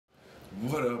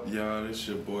What up, y'all? It's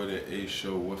your boy, the A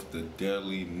Show, with the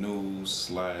daily news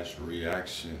slash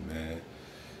reaction, man.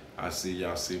 I see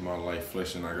y'all see my light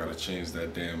flashing. I gotta change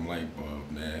that damn light bulb,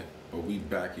 man. But we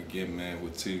back again, man,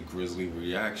 with T Grizzly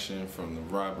reaction from the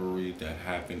robbery that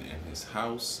happened in his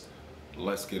house.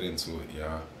 Let's get into it,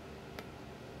 y'all.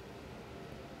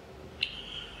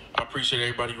 I appreciate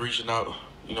everybody reaching out,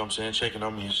 you know what I'm saying, checking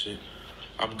on me and shit.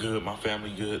 I'm good, my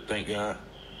family good, thank God.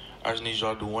 I just need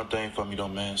y'all to do one thing for me though,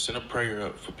 man. Send a prayer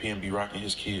up for PNB Rock and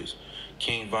his kids,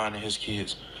 King Von and his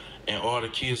kids, and all the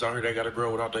kids out here that gotta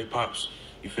grow without their pops.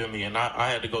 You feel me? And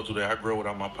I had to go through that. I grew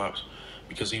without my pops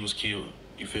because he was killed.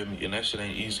 You feel me? And that shit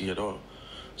ain't easy at all.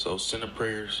 So send the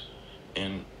prayers,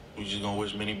 and we just gonna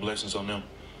wish many blessings on them.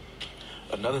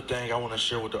 Another thing I wanna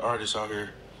share with the artists out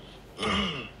here,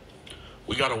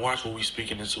 we gotta watch what we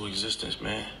speaking into existence,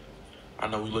 man. I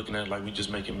know we looking at it like we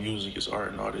just making music, it's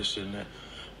art and all this shit and that.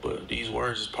 But these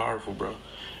words is powerful, bro.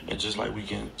 And just like we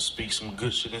can speak some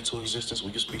good shit into existence,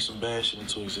 we can speak some bad shit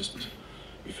into existence.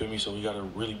 You feel me? So we gotta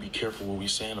really be careful what we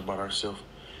saying about ourselves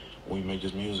when we make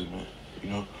this music, man. You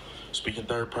know, speaking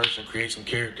third person, create some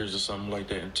characters or something like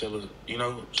that and tell us, you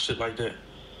know, shit like that.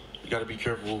 We gotta be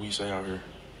careful what we say out here.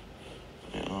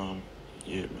 And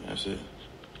yeah, man, that's it.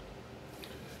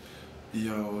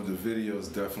 Yo, the video's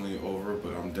definitely over,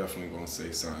 but I'm definitely gonna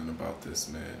say something about this,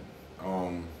 man.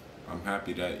 I'm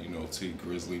happy that, you know, T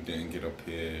Grizzly didn't get up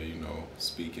here, you know,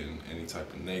 speaking any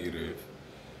type of negative.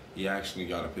 He actually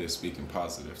got up here speaking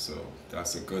positive, so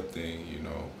that's a good thing, you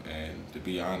know. And to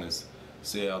be honest,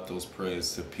 say out those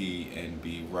prayers to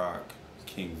PNB Rock,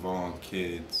 King Von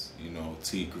kids, you know,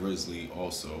 T Grizzly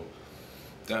also.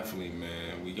 Definitely,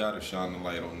 man, we gotta shine the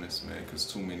light on this, man, because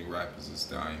too many rappers is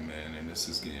dying, man, and this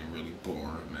is getting really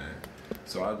boring, man.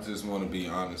 So I just want to be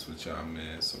honest with y'all,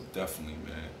 man. So definitely,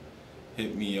 man,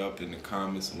 hit me up in the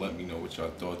comments and let me know what y'all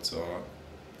thoughts are.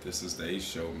 This is the A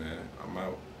Show, man. I'm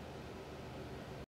out.